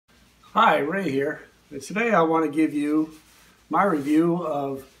Hi, Ray here. And today I want to give you my review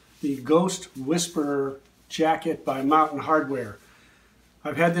of the Ghost Whisperer jacket by Mountain Hardwear.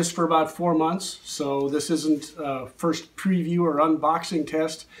 I've had this for about 4 months, so this isn't a first preview or unboxing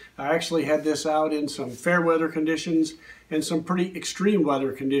test. I actually had this out in some fair weather conditions and some pretty extreme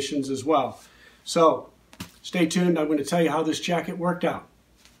weather conditions as well. So stay tuned. I'm going to tell you how this jacket worked out.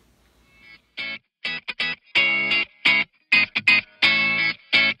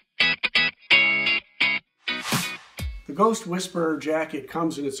 The Ghost Whisperer jacket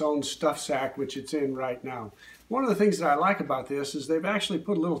comes in its own stuff sack, which it's in right now. One of the things that I like about this is they've actually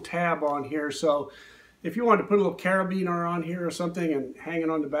put a little tab on here, so if you want to put a little carabiner on here or something and hang it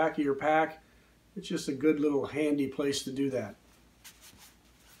on the back of your pack, it's just a good little handy place to do that.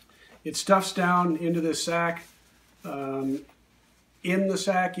 It stuffs down into this sack. In the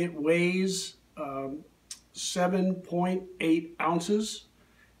sack it weighs 7.8 ounces.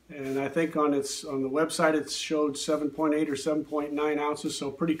 And I think on the website it showed 7.8 or 7.9 ounces, so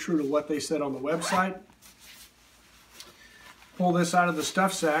pretty true to what they said on the website. Pull this out of the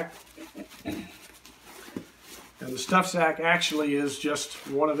stuff sack, and the stuff sack actually is just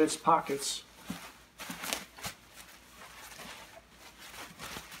one of its pockets.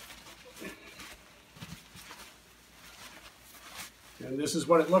 And this is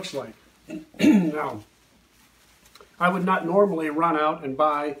what it looks like. Now, I would not normally run out and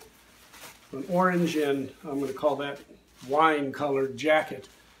buy an orange and I'm going to call that wine colored jacket.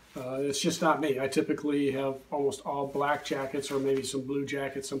 It's just not me. I typically have almost all black jackets or maybe some blue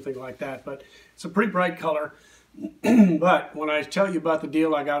jackets, something like that. But it's a pretty bright color. But when I tell you about the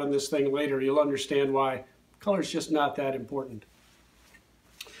deal I got on this thing later, you'll understand why color is just not that important.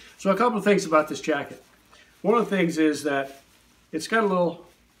 So a couple of things about this jacket. One of the things is that it's got a little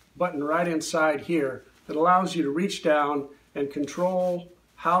button right inside here that allows you to reach down and control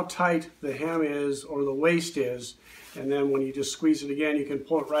how tight the hem is or the waist is, and then when you just squeeze it again you can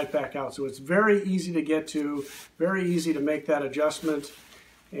pull it right back out. So it's very easy to get to, very easy to make that adjustment,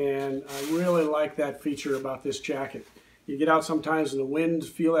 and I really like that feature about this jacket. You get out sometimes in the wind,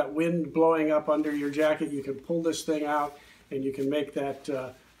 feel that wind blowing up under your jacket, you can pull this thing out and you can make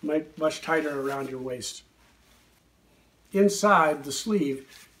that much tighter around your waist. Inside the sleeve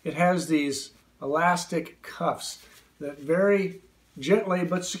it has these elastic cuffs that very gently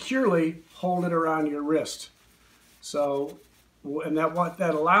but securely hold it around your wrist. So, and what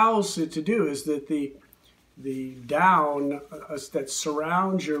that allows it to do is that the down that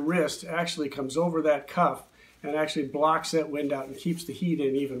surrounds your wrist actually comes over that cuff and actually blocks that wind out and keeps the heat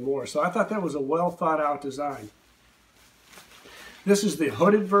in even more. So I thought that was a well thought out design. This is the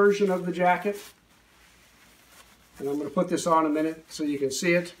hooded version of the jacket, and I'm going to put this on a minute so you can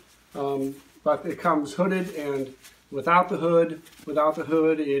see it. But it comes hooded and without the hood. Without the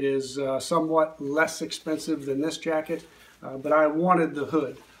hood, it is somewhat less expensive than this jacket, but I wanted the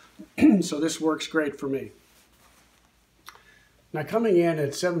hood, so this works great for me. Now, coming in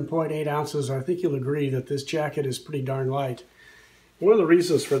at 7.8 ounces, I think you'll agree that this jacket is pretty darn light. One of the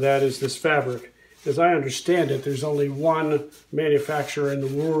reasons for that is this fabric. As I understand it, there's only one manufacturer in the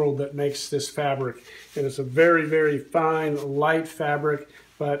world that makes this fabric, and it's a very, very fine, light fabric,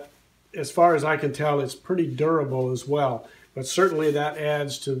 but as far as I can tell, it's pretty durable as well. But certainly that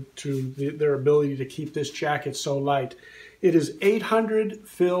adds to their ability to keep this jacket so light. It is 800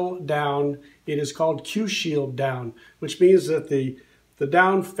 fill down. It is called Q-Shield down, which means that the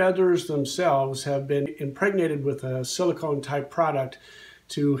down feathers themselves have been impregnated with a silicone type product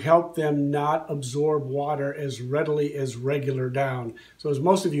to help them not absorb water as readily as regular down. So as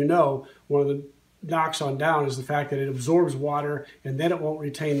most of you know, one of the knocks on down is the fact that it absorbs water and then it won't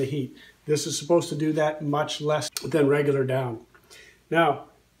retain the heat. This is supposed to do that much less than regular down. Now,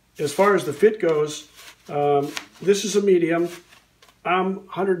 as far as the fit goes, this is a medium. I'm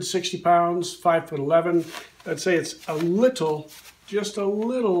 160 pounds, 5'11". I'd say it's just a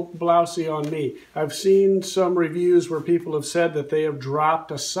little blousy on me. I've seen some reviews where people have said that they have dropped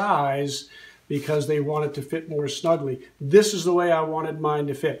a size because they want it to fit more snugly. This is the way I wanted mine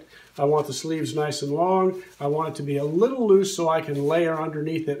to fit. I want the sleeves nice and long. I want it to be a little loose so I can layer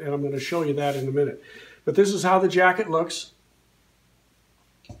underneath it, and I'm going to show you that in a minute. But this is how the jacket looks.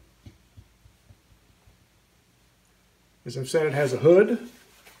 As I've said, it has a hood.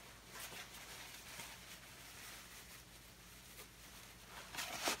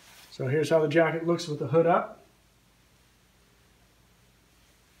 So here's how the jacket looks with the hood up.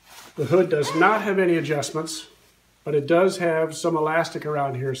 The hood does not have any adjustments, but it does have some elastic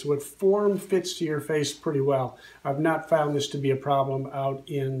around here, so it fits to your face pretty well. I've not found this to be a problem out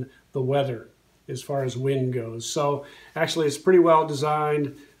in the weather as far as wind goes. So actually it's pretty well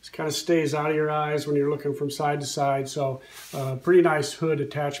designed. It kind of stays out of your eyes when you're looking from side to side. So pretty nice hood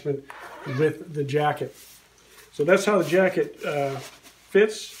attachment with the jacket. So that's how the jacket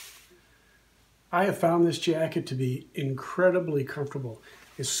fits. I have found this jacket to be incredibly comfortable.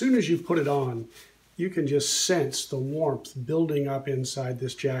 As soon as you put it on, you can just sense the warmth building up inside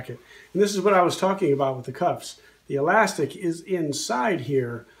this jacket. And this is what I was talking about with the cuffs. The elastic is inside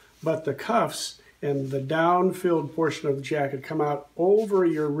here, but the cuffs and the down-filled portion of the jacket come out over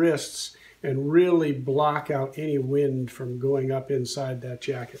your wrists and really block out any wind from going up inside that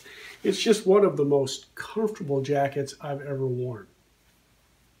jacket. It's just one of the most comfortable jackets I've ever worn.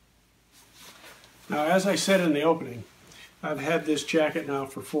 Now, as I said in the opening, I've had this jacket now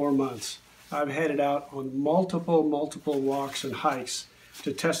for 4 months. I've had it out on multiple walks and hikes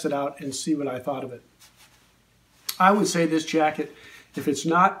to test it out and see what I thought of it. I would say this jacket, if it's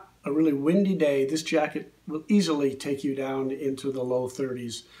not a really windy day, this jacket will easily take you down into the low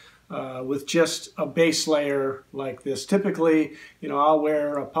 30s with just a base layer like this. Typically, you know, I'll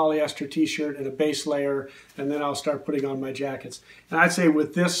wear a polyester t-shirt and a base layer, and then I'll start putting on my jackets. And I'd say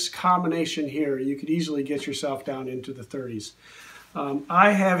with this combination here, you could easily get yourself down into the 30s.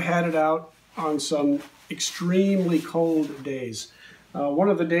 I have had it out on some extremely cold days. One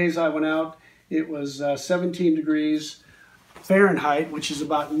of the days I went out, it was 17 degrees Fahrenheit, which is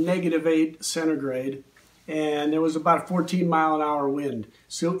about -8 centigrade, and there was about a 14-mile-an-hour wind.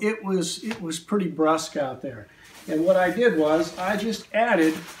 So it was pretty brusque out there. And what I did was I just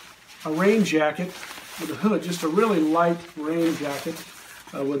added a rain jacket with a hood, just a really light rain jacket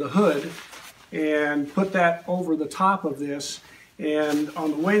with a hood, and put that over the top of this. And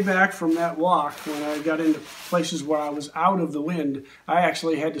on the way back from that walk, when I got into places where I was out of the wind, I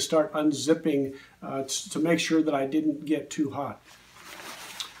actually had to start unzipping to make sure that I didn't get too hot.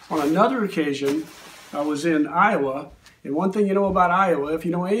 On another occasion, I was in Iowa, and one thing you know about Iowa, if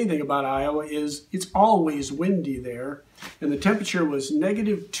you know anything about Iowa, is it's always windy there, and the temperature was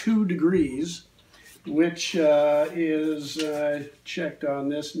 -2 degrees, which is, checked on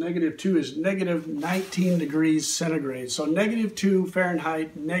this, -2 is -19 degrees centigrade. So -2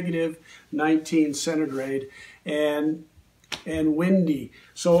 Fahrenheit, -19 centigrade, and windy.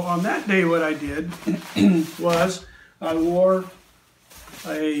 So on that day what I did was I wore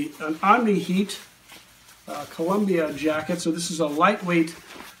an Omni-Heat Columbia jacket. So this is a lightweight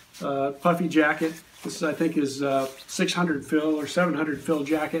puffy jacket. This I think is 600 fill or 700 fill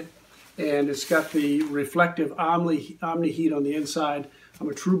jacket. And it's got the reflective Omni-Heat on the inside. I'm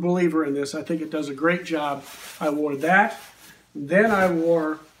a true believer in this. I think it does a great job. I wore that. Then I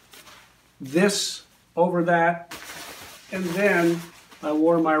wore this over that. And then I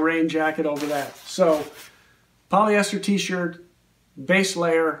wore my rain jacket over that. So polyester t-shirt, base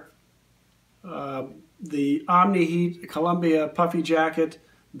layer, the Omni-Heat Columbia puffy jacket,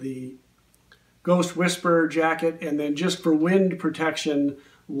 the Ghost Whisperer jacket, and then just for wind protection,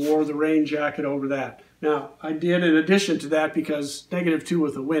 wore the rain jacket over that. Now, I did, in addition to that, because -2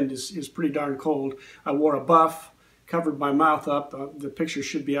 with the wind is pretty darn cold, I wore a buff, covered my mouth up. The picture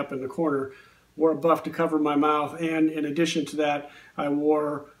should be up in the corner. Wore a buff to cover my mouth, and in addition to that, I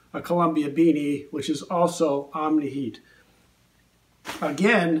wore a Columbia beanie, which is also Omni-Heat.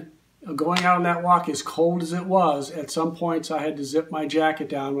 Again, going out on that walk, as cold as it was, at some points I had to zip my jacket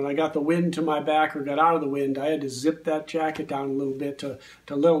down. When I got the wind to my back or got out of the wind, I had to zip that jacket down a little bit to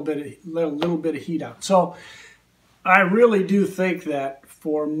let a little bit of heat out. So I really do think that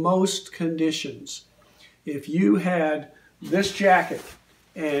for most conditions, if you had this jacket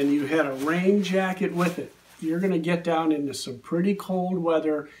and you had a rain jacket with it, you're going to get down into some pretty cold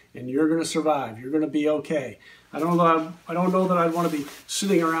weather and you're going to survive. You're going to be okay. I don't know that I'd want to be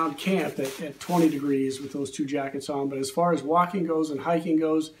sitting around camp at 20 degrees with those two jackets on, but as far as walking goes and hiking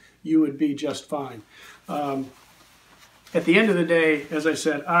goes, you would be just fine. At the end of the day, as I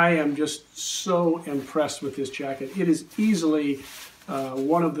said, I am just so impressed with this jacket. It is easily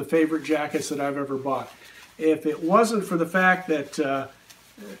one of the favorite jackets that I've ever bought. If it wasn't for the fact that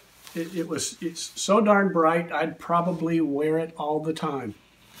it's so darn bright, I'd probably wear it all the time.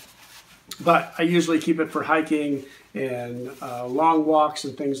 But I usually keep it for hiking and long walks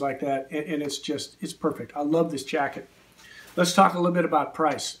and things like that, and it's perfect. I love this jacket. Let's talk a little bit about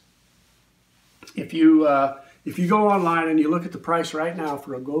price. If you go online and you look at the price right now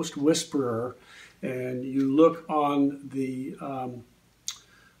for a Ghost Whisperer, and you look on the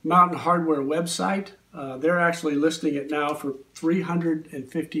Mountain Hardwear website, they're actually listing it now for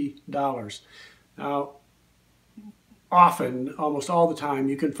 $350. Now, often, almost all the time,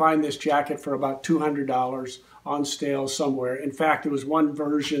 you can find this jacket for about $200 on sale somewhere. In fact, there was one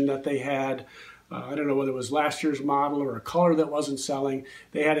version that they had I don't know whether it was last year's model or a color that wasn't selling.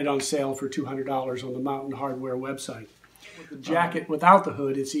 They had it on sale for $200 on the Mountain Hardwear website. With the jacket without the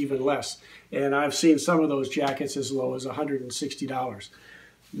hood, it's even less. And I've seen some of those jackets as low as $160.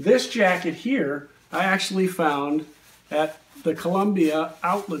 This jacket here, I actually found at the Columbia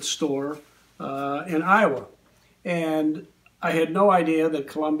outlet store in Iowa. And I had no idea that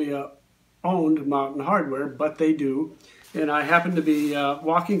Columbia owned Mountain Hardwear, but they do. And I happened to be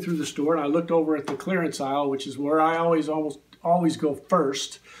walking through the store, and I looked over at the clearance aisle, which is where I always go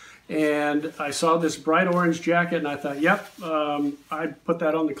first. And I saw this bright orange jacket, and I thought, yep, I'd put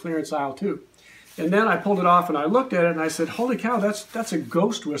that on the clearance aisle too. And then I pulled it off, and I looked at it, and I said, holy cow, that's a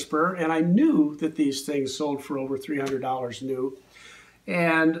Ghost Whisperer. And I knew that these things sold for over $300 new.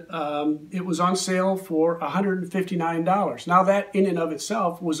 And it was on sale for $159. Now, that in and of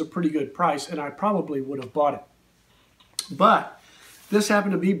itself was a pretty good price, and I probably would have bought it. But this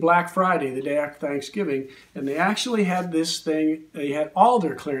happened to be Black Friday, the day after Thanksgiving, and they actually had this thing, they had all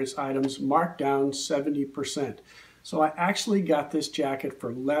their clearance items marked down 70%. So I actually got this jacket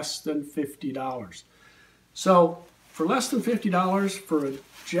for less than $50. So for less than $50 for a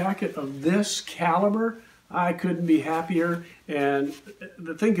jacket of this caliber, I couldn't be happier. And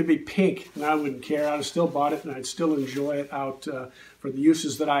the thing could be pink, and I wouldn't care. I'd have still bought it, and I'd still enjoy it out for the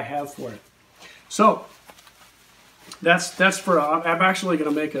uses that I have for it. So that's for, I'm actually going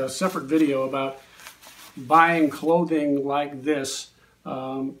to make a separate video about buying clothing like this,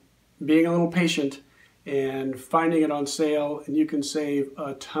 being a little patient and finding it on sale, and you can save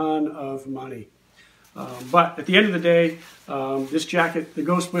a ton of money. But at the end of the day, this jacket, the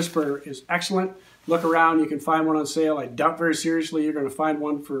Ghost Whisperer, is excellent. Look around, you can find one on sale. I doubt very seriously you're going to find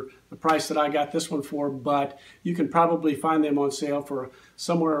one for the price that I got this one for, but you can probably find them on sale for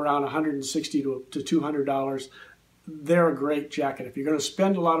somewhere around $160 to $200. They're a great jacket. If you're going to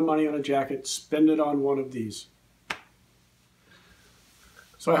spend a lot of money on a jacket, spend it on one of these.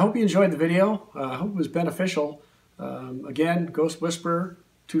 So I hope you enjoyed the video. I hope it was beneficial. Again, Ghost Whisperer,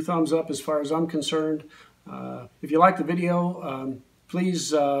 2 thumbs up as far as I'm concerned. If you like the video,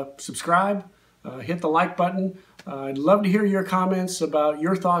 please subscribe, hit the like button. I'd love to hear your comments about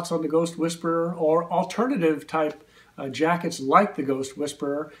your thoughts on the Ghost Whisperer or alternative type jackets like the Ghost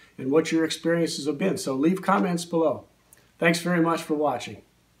Whisperer and what your experiences have been. So leave comments below. Thanks very much for watching.